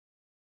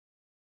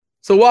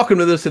So welcome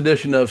to this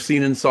edition of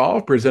Seen and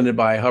Solved, presented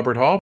by Hubbard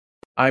Hall.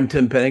 I'm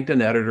Tim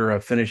Pennington, editor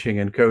of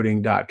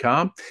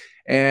finishingandcoating.com.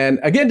 And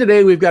again,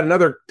 today we've got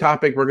another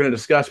topic we're going to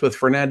discuss with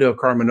Fernando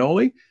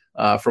Carminholi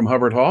from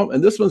Hubbard Hall.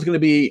 And this one's going to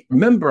be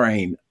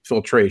membrane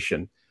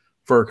filtration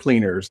for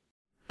cleaners.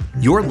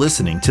 You're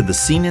listening to the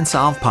Seen and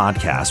Solved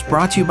podcast,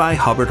 brought to you by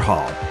Hubbard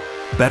Hall.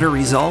 Better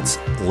results,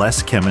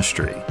 less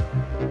chemistry.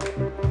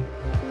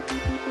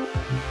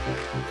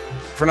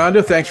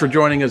 Fernando, thanks for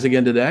joining us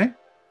again today.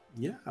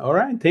 Yeah, all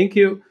right. Thank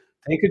you.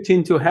 Thank you,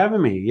 Tim, to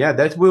having me. Yeah,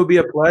 that will be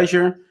a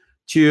pleasure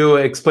to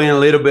explain a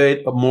little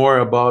bit more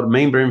about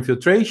membrane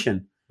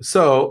filtration.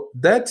 So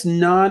that's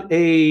not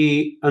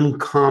a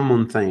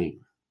uncommon thing.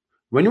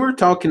 When we're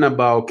talking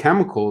about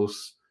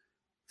chemicals,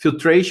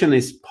 filtration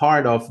is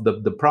part of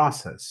the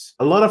process.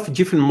 A lot of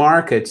different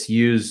markets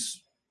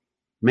use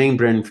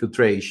membrane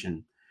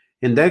filtration,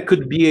 and that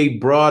could be a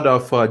broad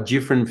of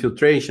different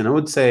filtration. I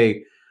would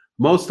say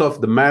most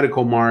of the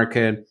medical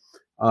market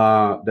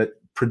that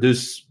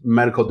produce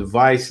medical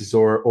devices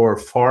or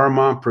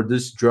pharma,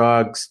 produce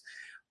drugs,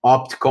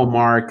 optical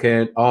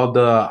market, all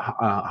the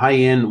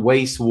high-end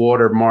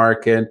wastewater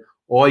market,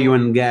 oil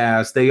and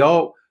gas,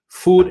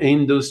 food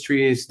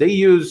industries, they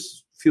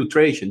use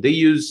filtration. They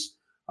use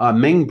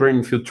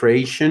membrane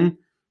filtration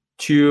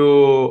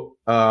to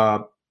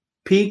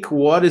pick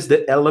what is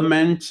the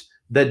element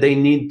that they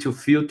need to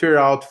filter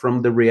out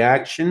from the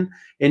reaction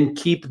and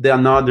keep the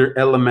another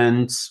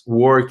elements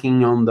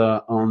working on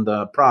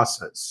the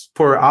process.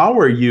 For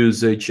our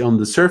usage on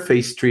the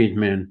surface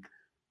treatment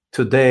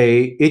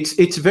today,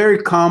 it's very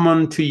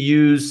common to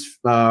use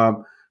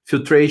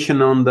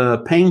filtration on the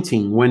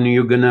painting. When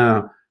you're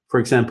gonna, for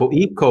example,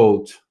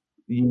 e-coat,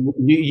 you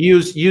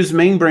use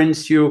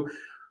membranes to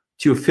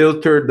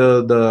filter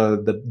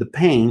the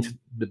paint,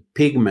 the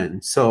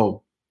pigment.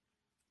 So,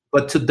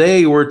 but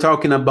today we're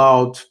talking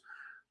about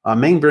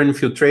membrane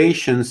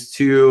filtrations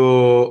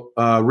to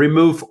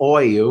remove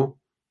oil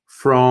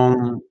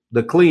from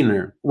the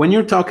cleaner. When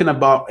you're talking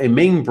about a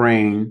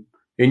membrane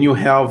and you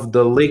have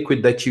the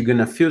liquid that you're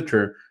gonna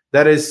filter,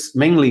 that is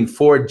mainly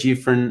four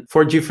different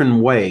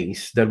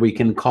ways that we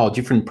can call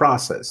different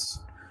process.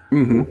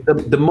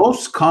 Mm-hmm. The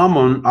most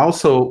common,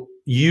 also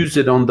use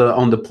it on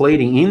the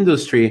plating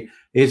industry,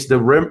 is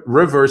the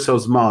reverse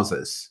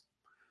osmosis.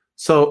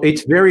 So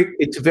it's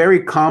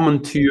very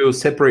common to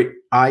separate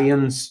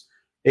ions,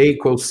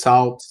 aqueous,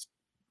 salts,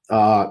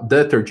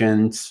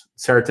 detergents,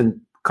 certain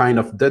kind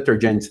of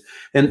detergents,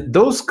 and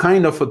those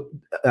kind of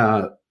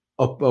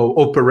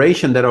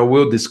operation that I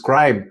will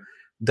describe,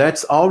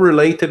 that's all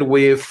related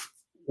with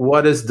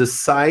what is the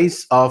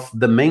size of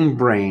the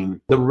membrane.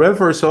 The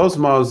reverse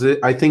osmosis,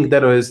 I think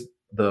that is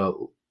the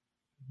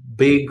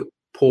big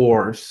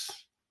pores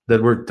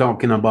that we're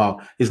talking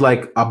about. Is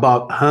like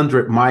about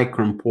 100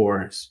 micron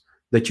pores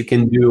that you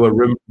can do a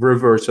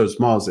reverse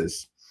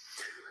osmosis.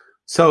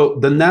 So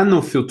the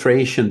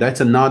nanofiltration,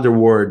 that's another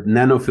word,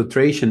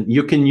 nanofiltration.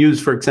 You can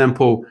use, for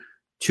example,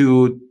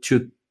 to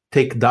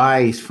take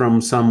dyes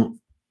from some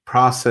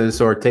process,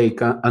 or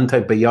take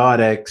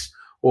antibiotics,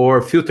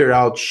 or filter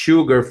out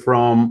sugar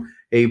from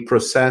a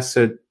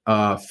processed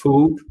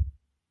food.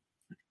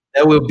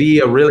 That will be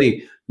a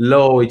really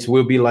low, it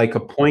will be like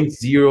a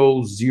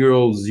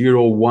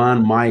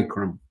 0.0001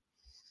 micron.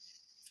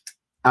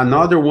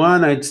 Another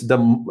one,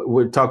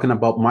 we're talking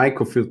about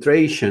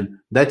microfiltration.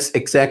 That's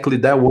exactly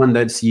that one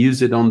that's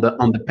used on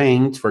the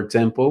paint, for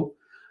example,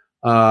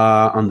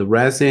 on the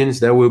resins.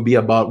 That will be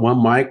about 1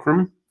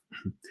 micron.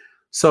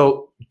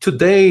 So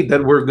today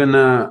that we're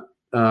gonna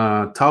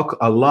talk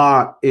a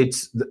lot,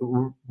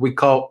 we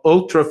call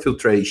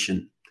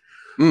ultrafiltration.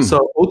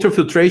 So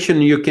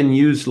ultrafiltration you can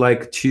use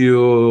like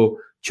to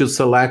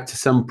select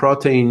some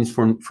proteins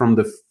from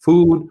the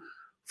food,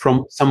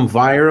 from some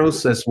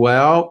virus as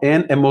well,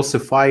 and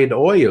emulsified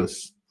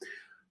oils.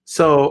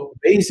 So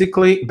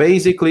basically,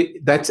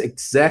 that's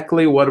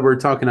exactly what we're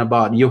talking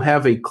about. You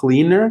have a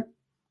cleaner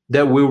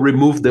that will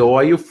remove the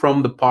oil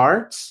from the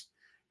parts,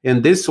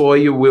 and this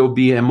oil will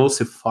be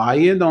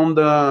emulsified on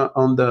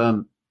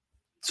the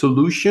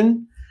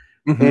solution,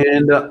 mm-hmm.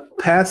 and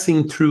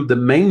passing through the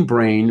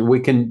membrane.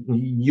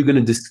 You're going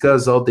to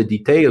discuss all the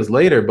details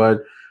later,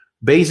 but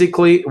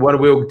basically what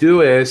we'll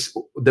do is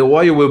the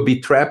oil will be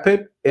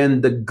trapped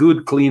and the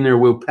good cleaner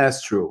will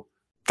pass through.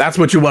 That's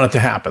what you want it to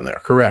happen there,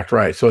 correct?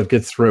 Right. So it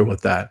gets through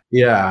with that.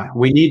 Yeah,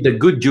 we need the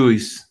good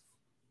juice.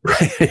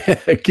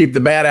 Keep the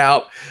bad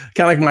out,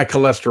 kind of like my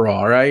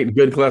cholesterol, right?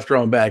 Good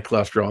cholesterol and bad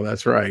cholesterol.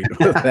 That's right.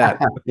 That,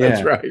 yeah.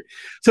 That's right.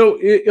 So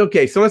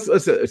okay, so let's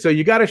so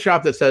you got a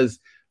shop that says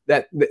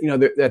that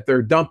that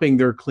they're dumping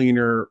their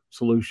cleaner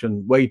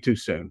solution way too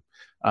soon,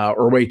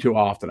 or way too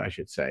often, I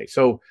should say.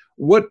 So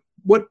what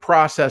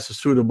process is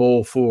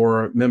suitable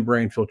for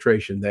membrane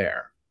filtration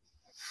there?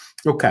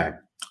 Okay,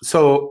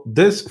 so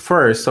this,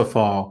 first of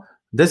all,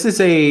 this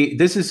is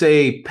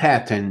a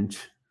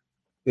patent.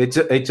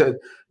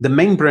 The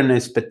membrane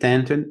is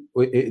patented.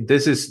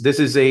 This is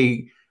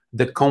the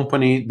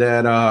company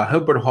that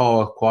Hubbard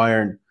Hall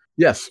acquired.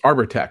 Yes,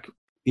 Arbortech.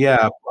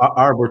 Yeah,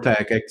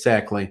 Arbortech,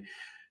 exactly.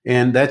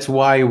 And that's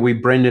why we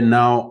branded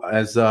now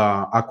as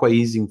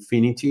AquaEase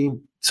Infinity.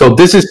 So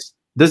this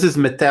is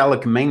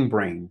metallic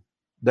membrane.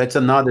 That's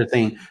another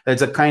thing.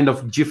 That's a kind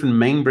of different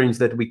membranes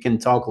that we can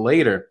talk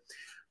later.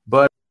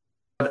 But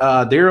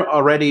they're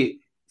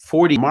already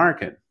 40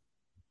 market.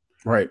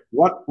 Right.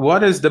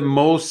 What is the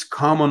most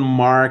common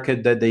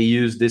market that they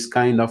use this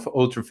kind of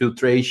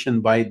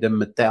ultrafiltration by the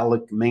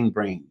metallic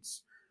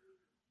membranes?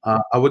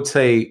 I would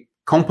say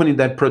company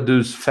that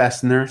produce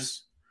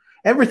fasteners,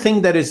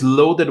 everything that is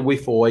loaded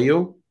with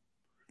oil,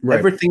 Right.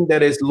 everything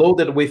that is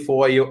loaded with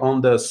oil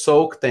on the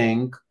soak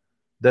tank,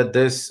 that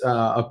this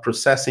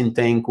processing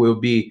tank will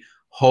be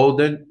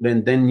holded,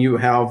 and then you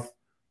have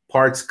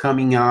parts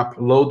coming up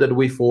loaded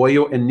with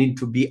oil and need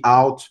to be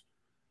out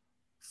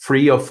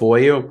free of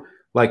oil,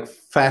 like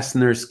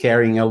fasteners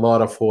carrying a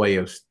lot of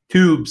oils,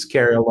 tubes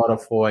carry a lot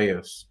of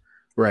oils.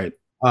 Right.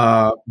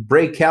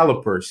 Brake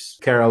calipers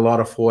carry a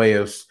lot of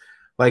oils,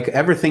 like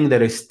everything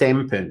that is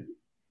stamped,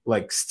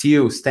 like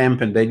steel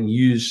stamped, then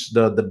use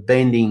the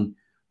bending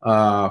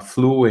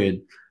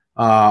fluid.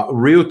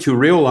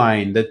 Reel-to-reel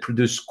line that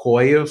produce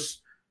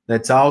coils,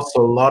 that's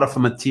also a lot of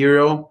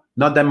material,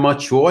 not that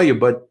much oil,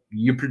 but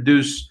you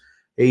produce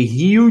a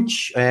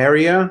huge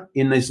area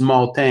in a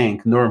small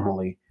tank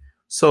normally.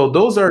 So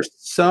those are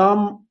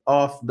some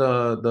of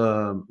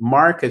the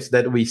markets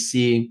that we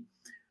see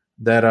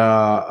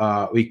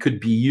that we could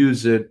be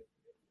used.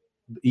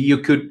 You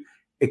could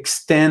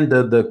extend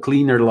the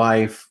cleaner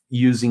life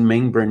using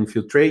membrane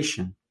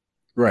filtration.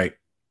 Right.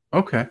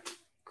 Okay.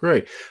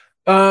 Great.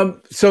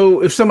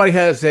 So if somebody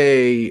has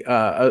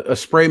a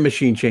spray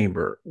machine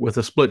chamber with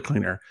a split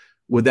cleaner,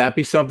 would that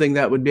be something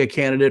that would be a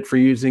candidate for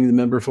using the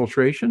membrane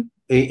filtration?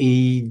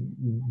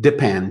 It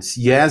depends.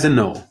 Yes and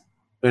no.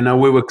 And I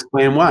will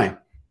explain why.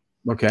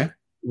 Okay.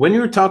 When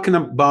you're talking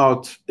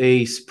about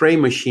a spray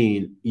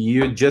machine,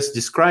 you just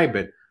describe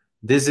it.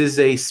 This is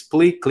a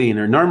split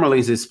cleaner. Normally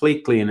it's a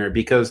split cleaner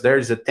because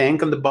there's a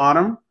tank on the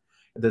bottom,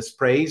 the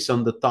sprays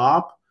on the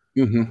top.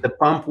 Mm-hmm. The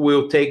pump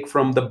will take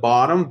from the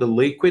bottom the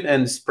liquid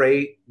and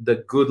spray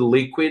the good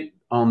liquid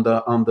on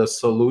the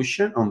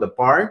solution, on the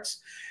parts.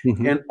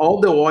 Mm-hmm. And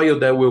all the oil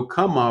that will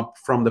come up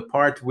from the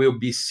part will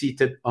be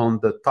seated on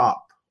the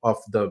top of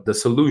the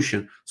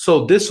solution.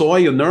 So this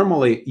oil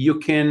normally you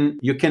can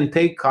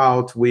take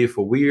out with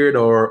a weird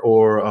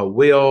or a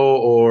wheel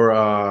or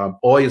a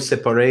oil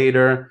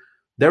separator.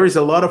 There is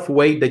a lot of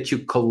way that you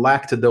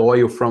collect the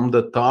oil from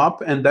the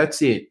top, and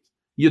that's it.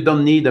 You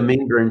don't need a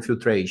membrane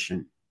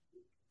filtration.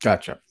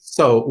 Gotcha.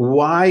 So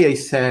why I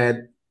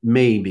said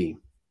maybe?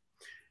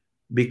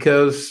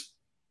 Because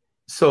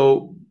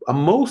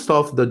most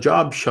of the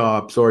job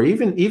shops, or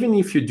even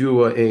if you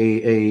do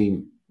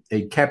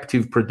a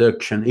captive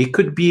production, it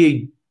could be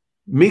a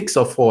mix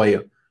of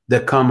oil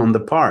that come on the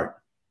part,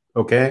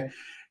 okay?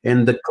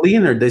 And the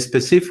cleaner, the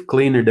specific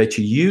cleaner that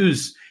you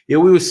use, it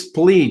will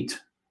split,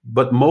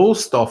 but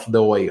most of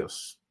the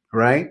oils,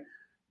 right?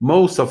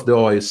 Most of the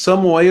oils.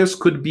 Some oils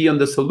could be on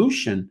the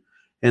solution,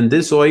 and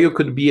this oil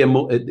could be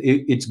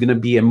it's going to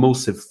be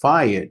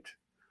emulsified.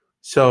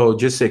 So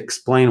just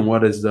explain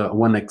what is the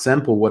one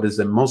example. What is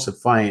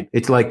emulsifying?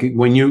 It's like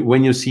when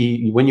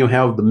you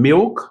have the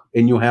milk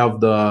and you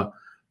have the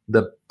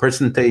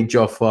percentage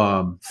of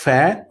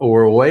fat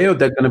or oil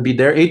that's going to be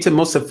there. It's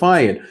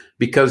emulsified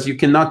because you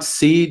cannot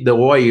see the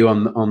oil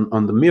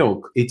on the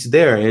milk. It's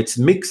there. It's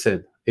mixed.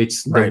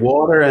 It's the Right.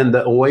 water and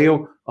the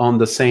oil on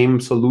the same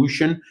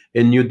solution,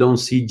 and you don't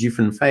see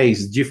different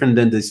phase, different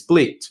than the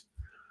split.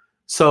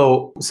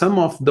 So some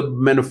of the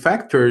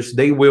manufacturers,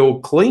 they will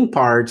clean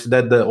parts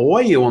that the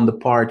oil on the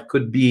part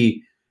could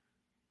be,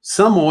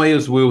 some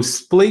oils will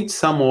split,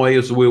 some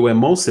oils will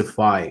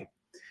emulsify.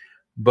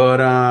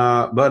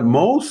 But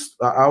most,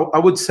 I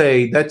would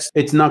say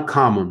it's not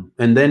common.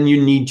 And then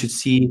you need to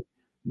see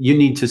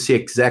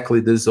exactly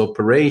this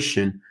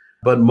operation.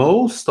 But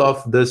most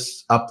of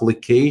this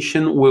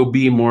application will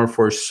be more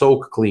for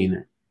soak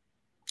cleaner.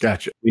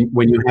 Gotcha.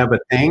 When you have a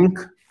tank,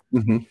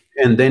 Mm-hmm.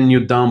 and then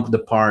you dunk the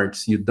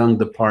parts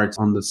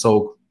on the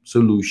soak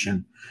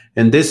solution,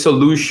 and this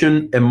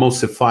solution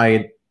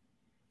emulsified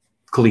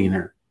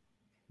cleaner.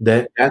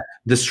 That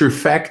the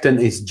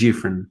surfactant is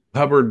different.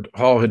 Hubbard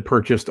Hall had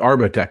purchased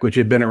Arbotech, which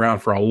had been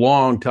around for a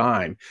long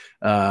time,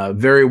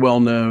 very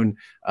well known,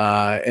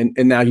 and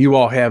now you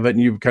all have it,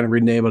 and you've kind of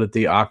renamed it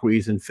the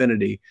AquaEase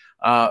Infinity.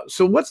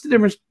 So what's the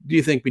difference, do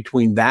you think,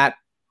 between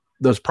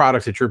those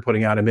products that you're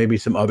putting out and maybe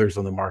some others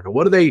on the market?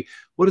 What is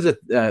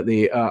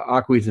the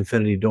AquaEase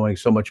Infinity doing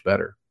so much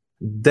better?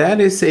 That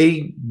is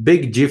a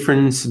big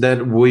difference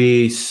that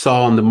we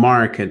saw on the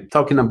market,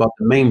 talking about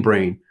the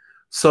membrane.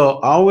 So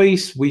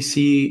always we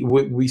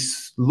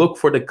look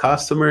for the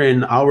customer,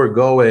 and our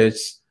goal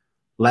is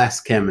less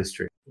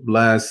chemistry,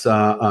 less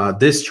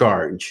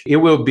discharge. It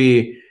will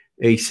be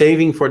a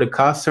saving for the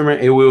customer.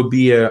 It will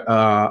be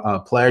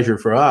a pleasure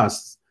for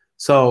us.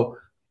 So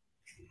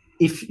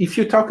if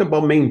you talk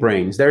about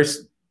membranes,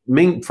 there's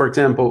for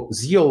example,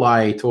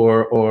 zeolite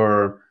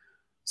or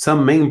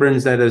some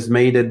membranes that is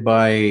made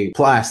by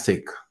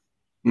plastic,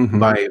 Mm-hmm.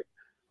 by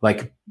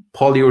like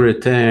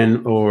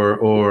polyurethane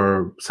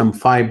or some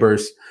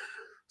fibers.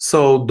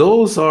 So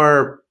those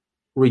are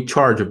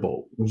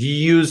rechargeable. You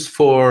use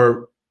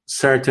for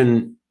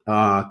certain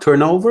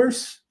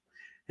turnovers,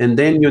 and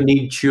then you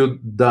need to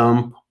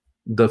dump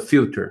the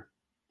filter.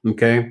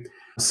 Okay.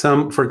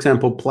 Some, for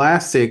example,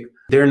 plastic,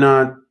 they're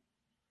not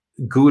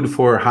good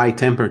for high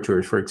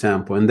temperatures, for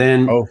example. And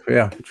then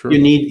true.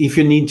 if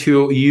you need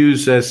to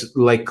use as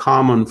like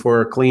common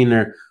for a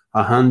cleaner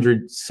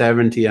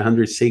 170,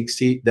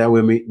 160, that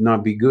will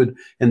not be good.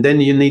 And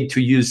then you need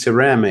to use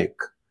ceramic.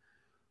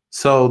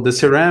 So the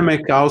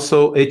ceramic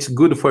also, it's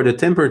good for the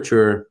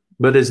temperature,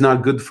 but it's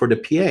not good for the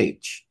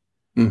pH.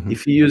 Mm-hmm.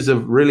 If you use a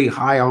really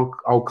high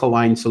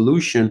alkaline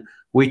solution,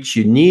 which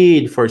you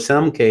need for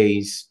some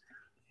case,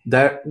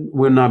 that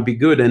will not be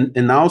good.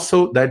 And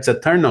also that's a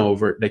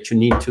turnover that you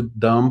need to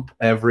dump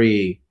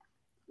every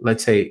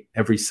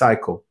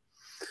cycle.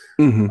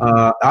 Mm-hmm.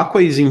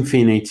 AquaEase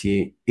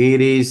Infinity,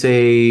 it is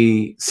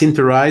a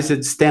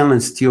sinterized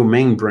stainless steel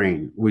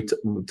membrane. We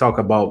talk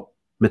about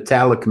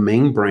metallic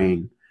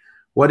membrane.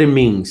 What it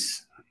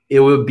means,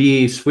 it will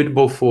be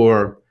suitable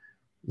for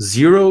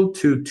 0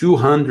 to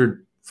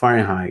 200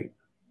 Fahrenheit.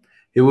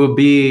 It will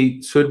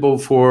be suitable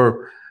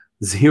for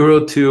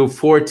 0 to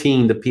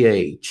 14, the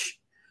pH.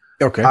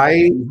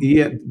 Okay.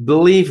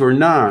 Believe or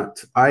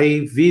not,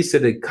 I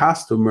visited a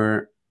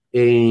customer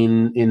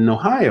in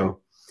Ohio,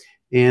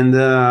 and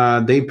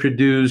they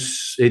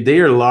produce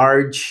their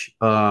large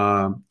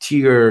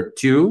tier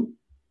 2,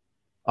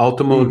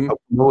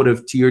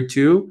 automotive tier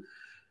 2,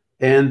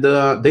 and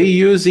they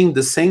using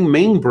the same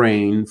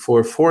membrane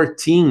for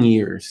 14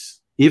 years.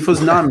 If it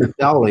was not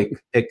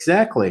metallic,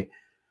 exactly.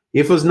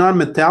 If it was not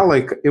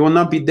metallic, it will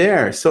not be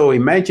there. So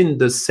imagine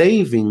the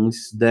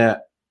savings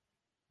that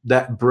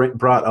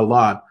brought a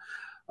lot.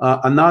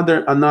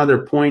 Another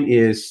point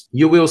is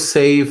you will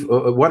save.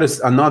 What is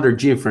another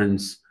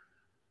difference?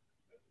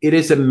 It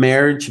is a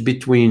marriage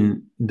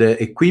between the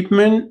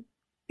equipment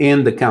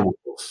and the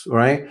chemicals,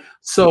 right?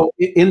 So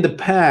in the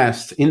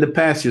past,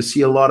 you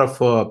see a lot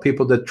of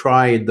people that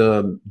try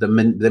the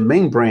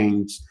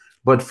membranes,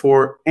 but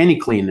for any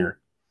cleaner.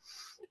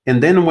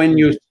 And then when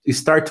you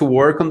start to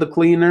work on the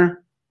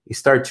cleaner, you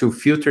start to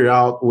filter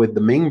out with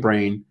the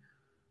membrane.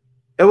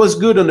 It was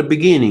good on the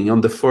beginning, on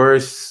the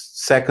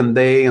first, second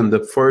day, on the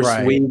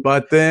first week.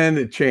 But then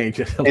it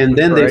changes. And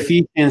then the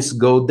efficiency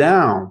go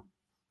down.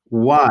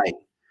 Why?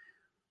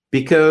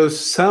 Because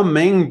some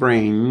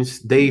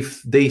membranes, they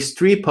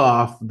strip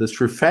off the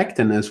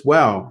surfactant as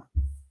well.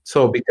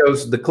 So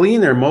because the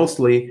cleaner,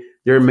 mostly,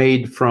 they're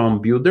made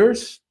from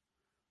builders,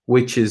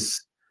 which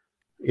is,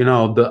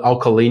 the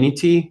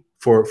alkalinity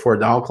for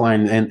the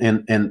alkaline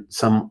and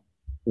some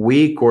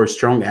weak or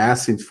strong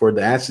acids for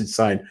the acid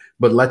side,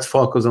 but let's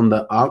focus on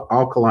the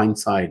alkaline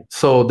side.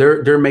 So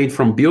they're made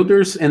from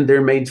builders and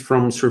they're made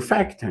from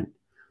surfactant.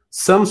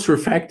 Some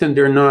surfactant,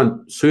 they're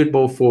not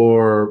suitable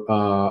for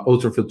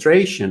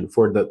ultrafiltration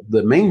for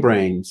the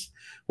membranes.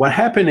 What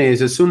happened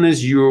is, as soon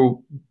as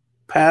you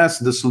pass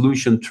the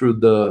solution through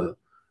the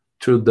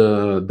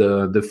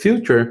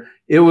filter,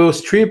 it will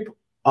strip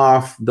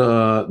off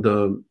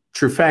the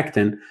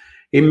surfactant.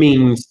 It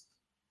means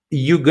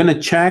you're gonna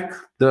check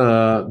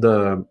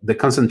the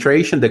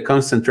concentration. The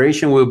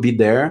concentration will be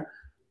there,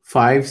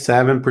 5%,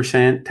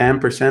 7%,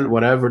 10%,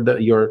 whatever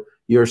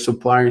your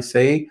suppliers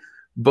say.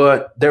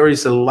 But there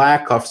is a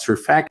lack of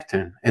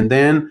surfactant, and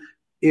then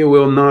it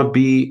will not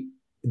be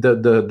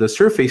the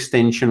surface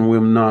tension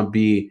will not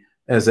be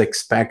as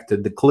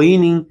expected. The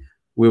cleaning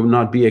will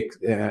not be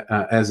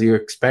as you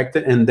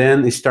expected, and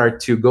then it start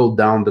to go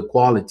down the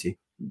quality.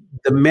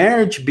 The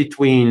marriage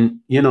between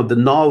the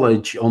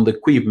knowledge on the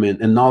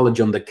equipment and knowledge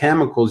on the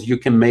chemicals, you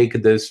can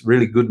make this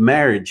really good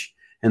marriage,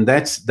 and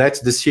that's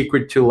the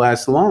secret to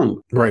last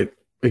long. Right.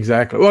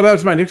 Exactly. Well,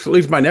 that's my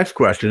next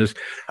question is,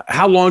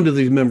 how long do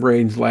these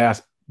membranes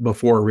last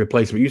before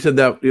replacement? You said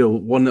that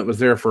one that was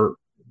there for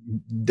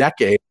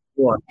decades,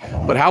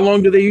 but how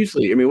long do they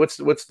usually? I mean, what's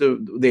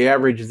the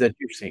averages that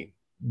you've seen?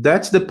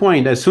 That's the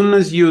point. As soon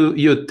as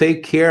you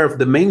take care of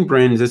the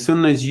membranes, as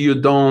soon as you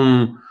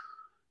don't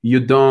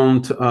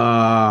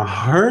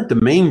hurt the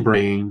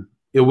membrane,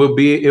 it will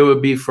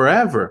be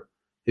forever.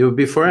 It will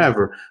be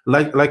forever.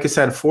 Like I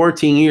said,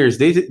 14 years.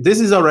 This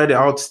is already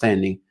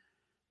outstanding.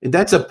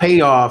 That's a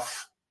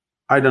payoff,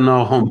 I don't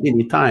know how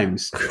many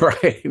times.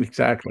 Right,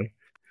 exactly.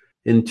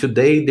 And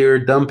today they're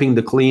dumping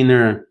the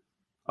cleaner,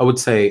 I would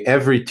say,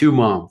 every 2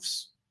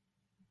 months.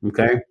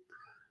 Okay.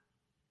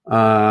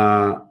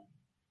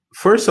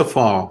 First of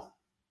all,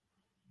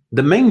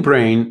 the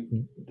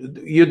membrane,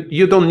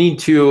 you don't need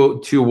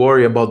to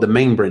worry about the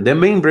membrane. The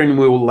membrane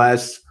will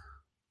last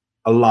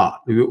a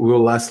lot. It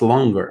will last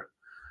longer.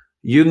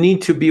 You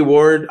need to be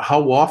worried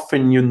how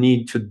often you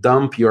need to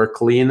dump your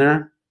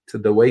cleaner to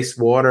the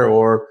wastewater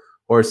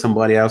or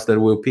somebody else that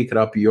will pick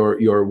up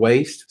your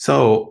waste.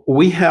 So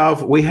we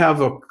have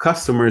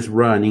customers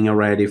running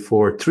already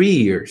for 3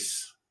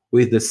 years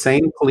with the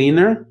same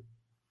cleaner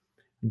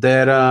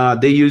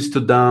that they used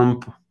to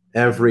dump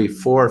every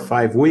 4 or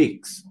 5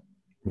 weeks.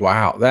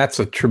 Wow, that's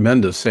a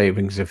tremendous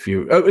savings if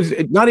you,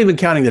 not even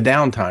counting the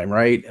downtime,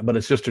 right? But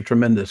it's just a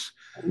tremendous.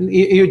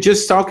 You're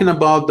just talking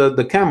about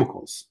the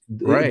chemicals.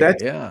 Right,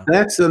 yeah.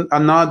 That's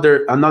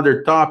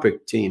another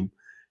topic, team.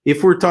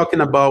 If we're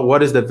talking about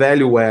what is the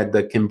value add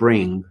that can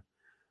bring,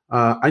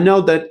 I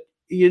know that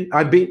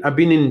I've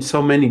been in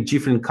so many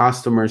different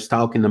customers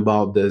talking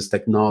about this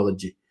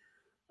technology.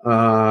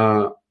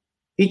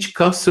 Each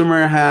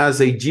customer has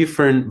a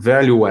different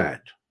value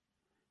add.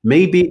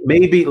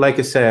 Maybe like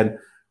I said,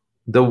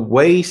 the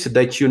waste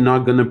that you're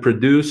not going to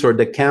produce or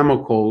the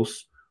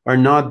chemicals are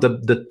not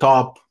the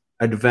top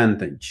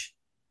advantage.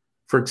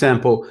 For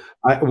example,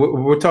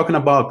 we're talking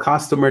about a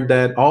customer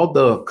that all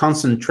the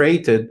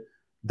concentrated,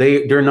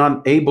 they're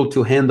not able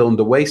to handle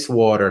the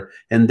wastewater,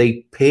 and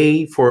they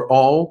pay for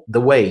all the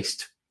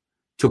waste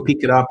to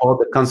pick it up, all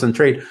the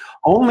concentrate.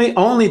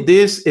 Only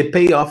this, it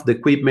pay off the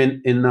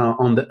equipment in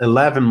on the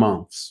 11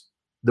 months.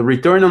 The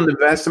return on the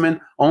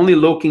investment, only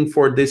looking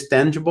for this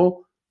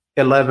tangible,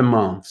 11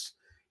 months.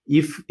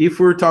 If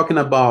we're talking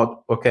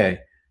about, okay,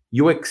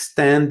 you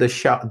extend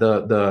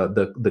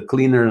the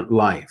cleaner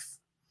life.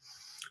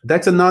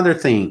 That's another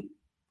thing.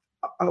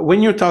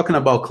 When you're talking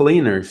about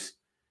cleaners,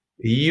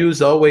 you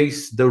use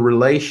always the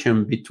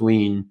relation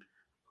between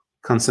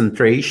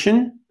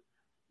concentration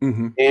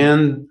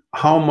and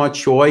how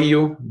much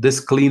oil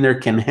this cleaner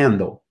can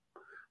handle.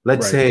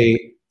 Let's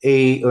say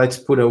let's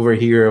put over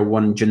here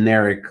one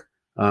generic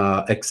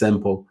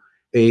example.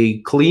 A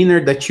cleaner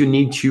that you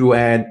need to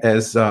add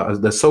as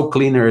the soap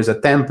cleaner is a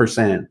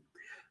 10%.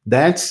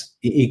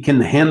 It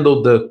can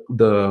handle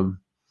the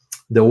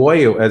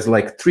oil as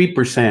like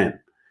 3%.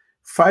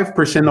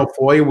 5% of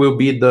oil will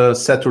be the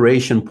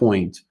saturation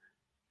point.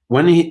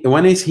 When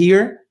it's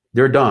here,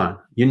 they're done.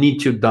 You need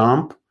to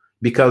dump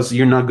because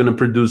you're not going to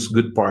produce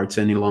good parts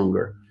any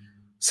longer.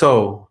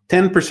 So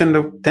 10%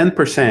 of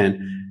 10%,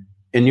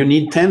 and you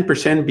need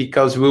 10%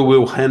 because we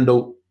will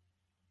handle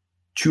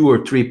 2 or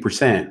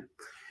 3%.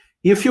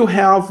 If you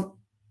have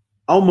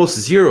almost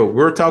zero,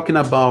 we're talking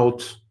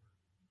about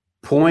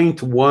 0.1%,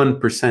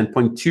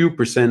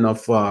 0.2%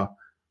 of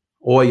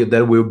oil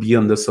that will be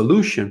on the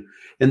solution.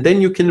 And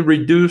then you can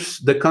reduce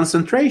the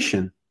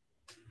concentration.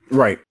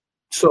 Right.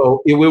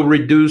 So it will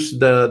reduce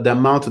the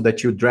amount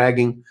that you're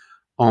dragging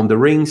on the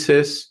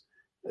rinses.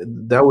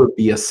 That would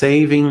be a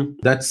saving.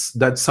 That's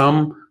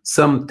some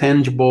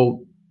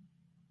tangible,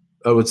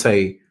 I would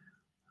say,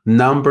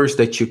 numbers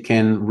that you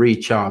can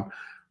reach out.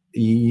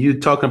 You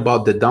talk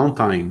about the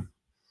downtime.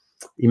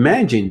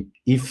 Imagine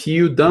if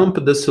you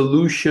dump the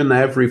solution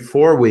every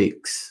 4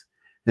 weeks,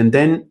 and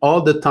then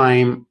all the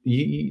time.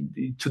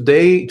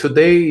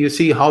 Today you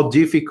see how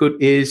difficult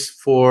it is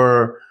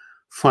for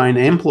find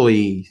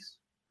employees.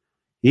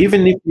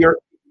 Even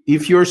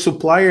if your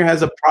supplier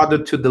has a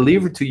product to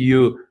deliver to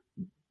you,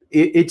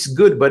 it's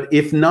good. But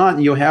if not,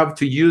 you have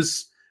to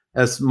use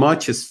as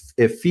much as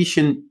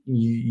efficient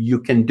you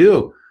can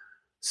do.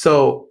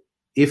 So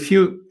if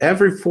you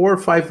every 4 or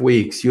 5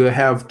 weeks you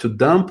have to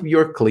dump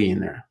your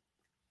cleaner,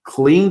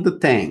 clean the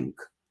tank,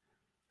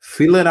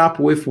 fill it up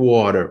with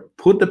water,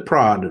 put the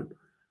product,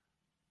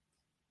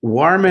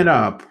 warm it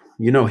up,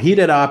 heat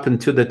it up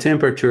into the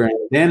temperature, and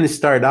then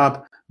start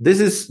up. This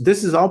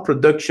is all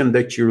production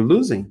that you're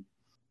losing.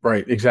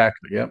 Right.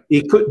 Exactly. Yeah.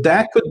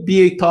 That could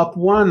be a top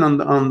one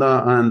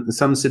on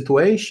some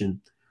situation.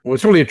 Well,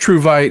 it's really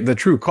the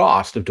true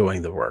cost of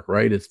doing the work,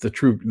 right? It's the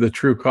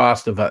true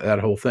cost of that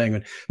whole thing.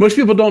 And most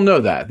people don't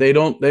know that. They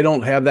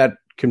don't have that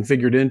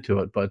configured into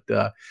it, but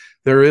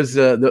there is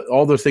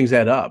all those things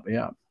add up.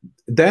 Yeah.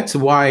 That's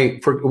why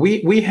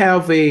we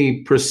have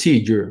a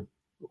procedure.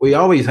 We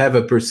always have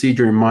a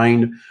procedure in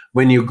mind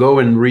when you go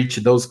and reach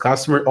those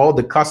customers. All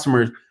the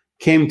customers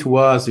came to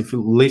us. If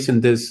you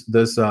listen this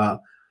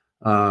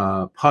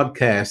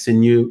podcast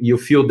and you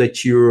feel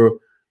that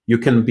you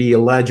can be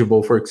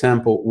eligible, for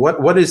example,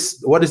 what is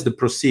the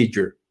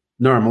procedure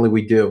normally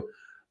we do?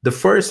 The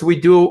first, we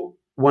do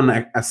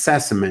one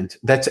assessment.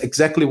 That's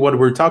exactly what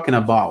we're talking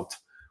about.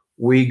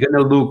 We're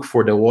gonna look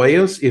for the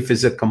oils, if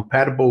it's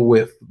compatible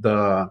with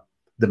the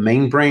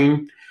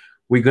membrane.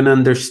 We're gonna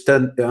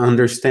understand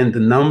the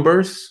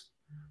numbers.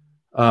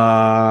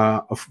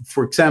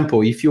 For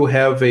example, if you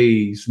have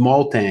a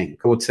small tank,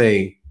 I would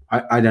say,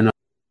 I don't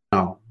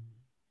know,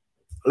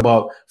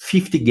 about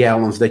 50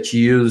 gallons that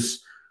you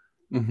use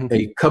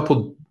a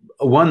couple,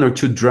 1 or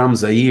 2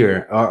 drums a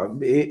year.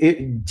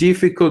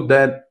 Difficult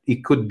that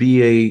it could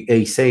be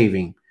a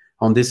saving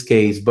on this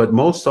case, but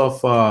most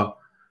of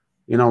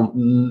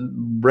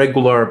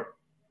regular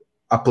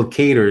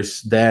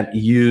applicators that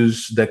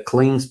use the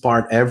cleans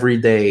part every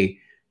day,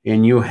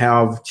 and you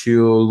have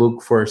to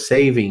look for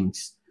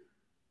savings.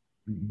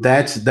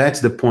 That's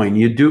the point.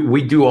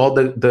 We do all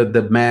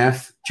the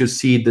math to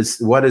see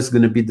what is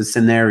going to be the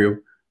scenario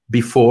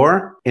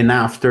before and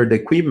after the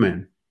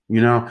equipment,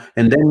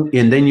 and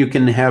then you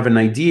can have an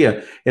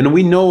idea. And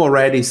we know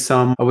already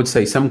some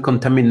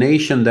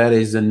contamination that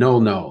is a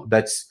no.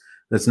 That's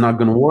not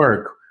going to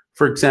work.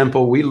 For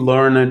example, we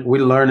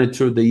learned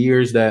through the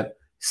years that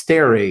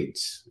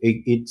stearates.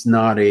 It's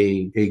not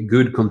a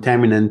good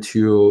contaminant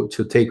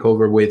to take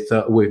over with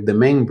the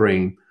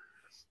membrane,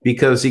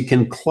 because it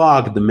can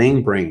clog the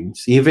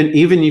membranes. Even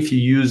if you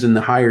use in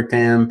the higher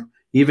temp,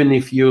 even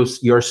if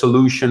your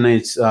solution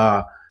is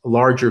a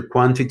larger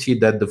quantity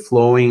that the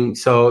flowing.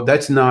 So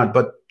that's not.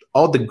 But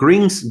all the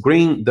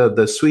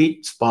the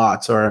sweet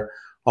spots are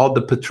all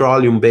the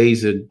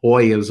petroleum-based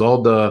oils,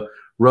 all the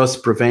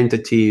rust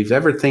preventatives,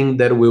 everything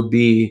that will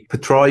be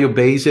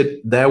petroleum-based,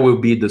 that will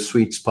be the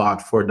sweet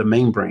spot for the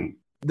membrane.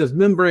 Does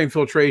membrane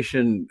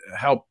filtration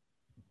help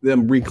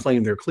them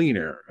reclaim their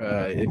cleaner?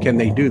 Can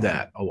they do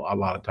that a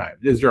lot of times?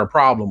 Is there a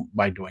problem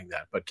by doing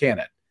that? But can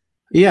it?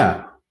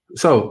 Yeah.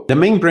 So the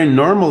membrane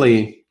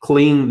normally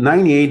clean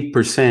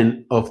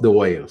 98% of the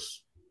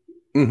oils.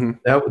 Mm-hmm.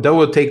 That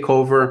will take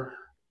over.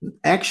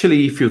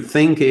 Actually, if you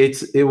think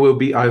it will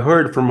be, I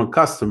heard from a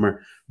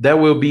customer, that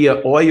will be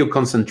an oil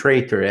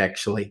concentrator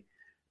actually,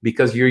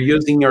 because you're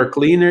using your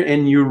cleaner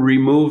and you're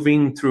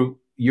removing through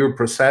your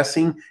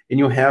processing, and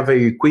you have a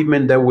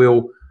equipment that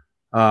will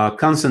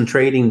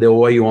concentrating the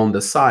oil on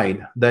the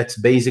side. That's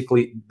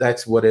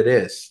what it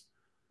is.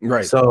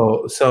 Right.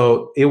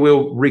 So it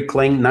will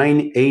reclaim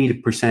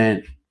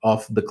 98%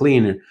 of the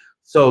cleaner.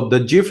 So the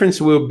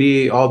difference will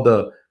be all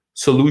the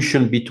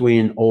solution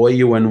between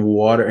oil and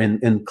water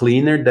and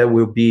cleaner that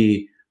will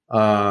be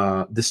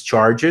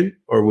discharged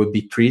or will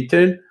be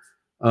treated.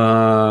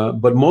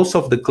 But most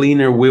of the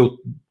cleaner will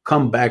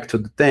come back to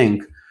the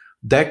tank.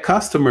 That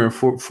customer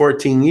for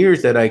 14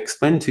 years that I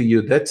explained to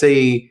you, that's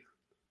a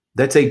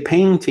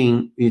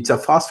painting. It's a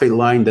phosphate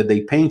line that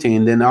they painting,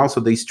 and then also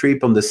they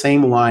strip on the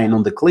same line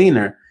on the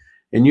cleaner,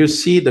 and you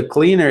see the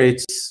cleaner.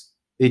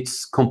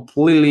 It's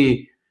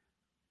completely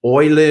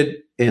oiled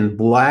and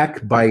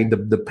black by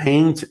the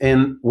paint,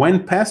 and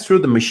when passed through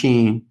the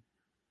machine,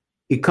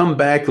 it come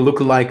back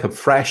look like a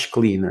fresh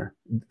cleaner.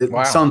 It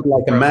sounds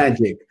like a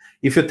magic.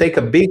 If you take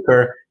a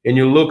beaker and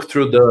you look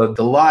through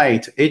the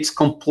light, it's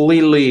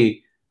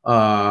completely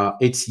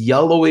it's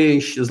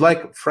yellowish. It's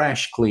like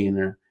fresh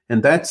cleaner.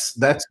 And that's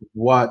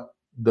what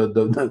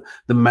the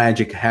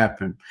magic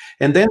happened.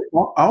 And then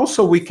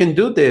also we can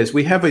do this.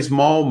 We have a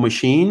small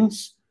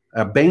machines,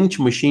 bench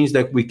machines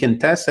that we can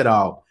test it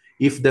out.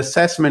 If the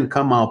assessment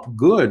come out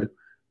good,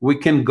 we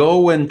can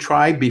go and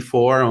try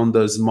before on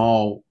the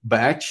small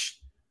batch,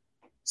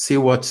 see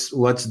what's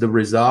the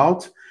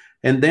result.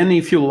 And then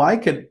if you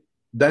like it,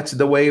 that's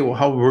the way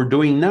how we're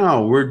doing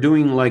now. We're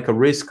doing like a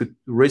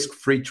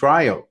risk-free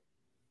trial.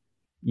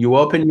 You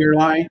open your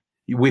line.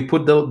 We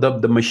put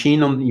the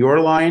machine on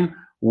your line,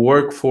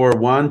 work for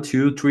 1,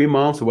 2, 3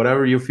 months,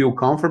 whatever you feel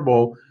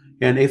comfortable.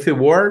 And if it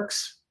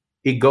works,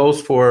 it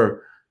goes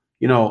for,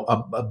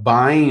 a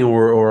buying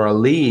or a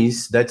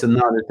lease. That's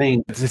another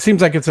thing. It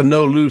seems like it's a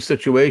no-lose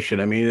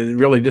situation. I mean,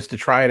 really just to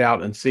try it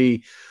out and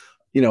see,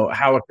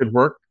 how it could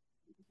work.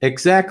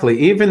 Exactly.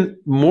 Even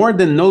more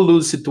than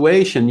no-lose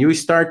situation, you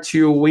start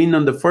to win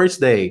on the first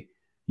day.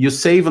 You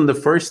save on the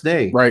first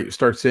day. Right. You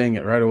start seeing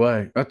it right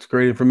away. That's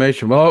great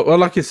information. Well,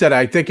 like you said,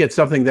 I think it's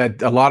something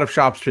that a lot of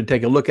shops should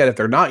take a look at if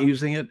they're not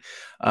using it.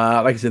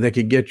 Like I said, they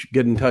could get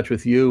in touch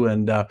with you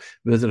and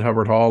visit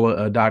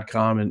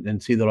hubbardhall.com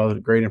and see that other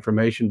great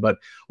information. But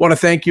I want to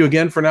thank you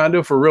again,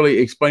 Fernando, for really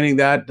explaining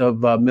that of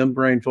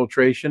membrane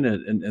filtration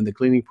and the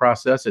cleaning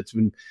process. It's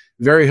been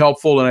very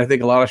helpful. And I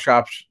think a lot of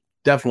shops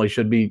definitely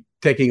should be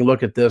taking a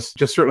look at this,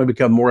 just certainly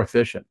become more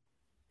efficient.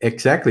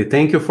 Exactly.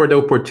 Thank you for the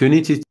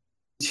opportunity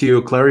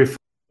to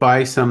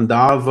clarify some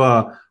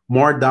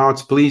more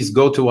doubts. Please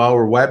go to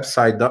our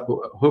website,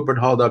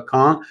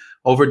 hubbardhall.com.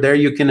 Over there,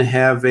 you can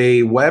have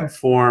a web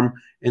form,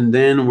 and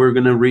then we're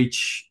going to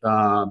reach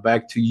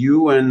back to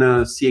you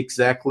and see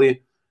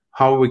exactly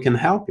how we can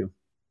help you.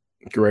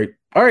 Great.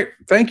 All right.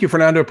 Thank you,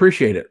 Fernando.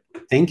 Appreciate it.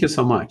 Thank you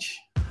so much.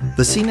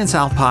 The Scene and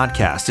South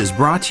podcast is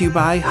brought to you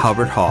by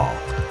Hubbard Hall.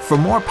 For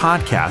more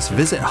podcasts,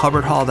 visit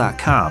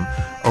hubbardhall.com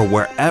or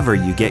wherever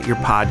you get your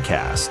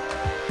podcast.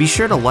 Be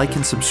sure to like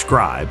and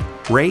subscribe,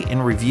 rate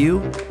and review,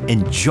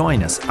 and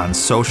join us on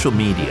social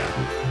media.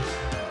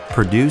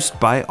 Produced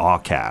by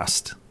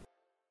AquaEase.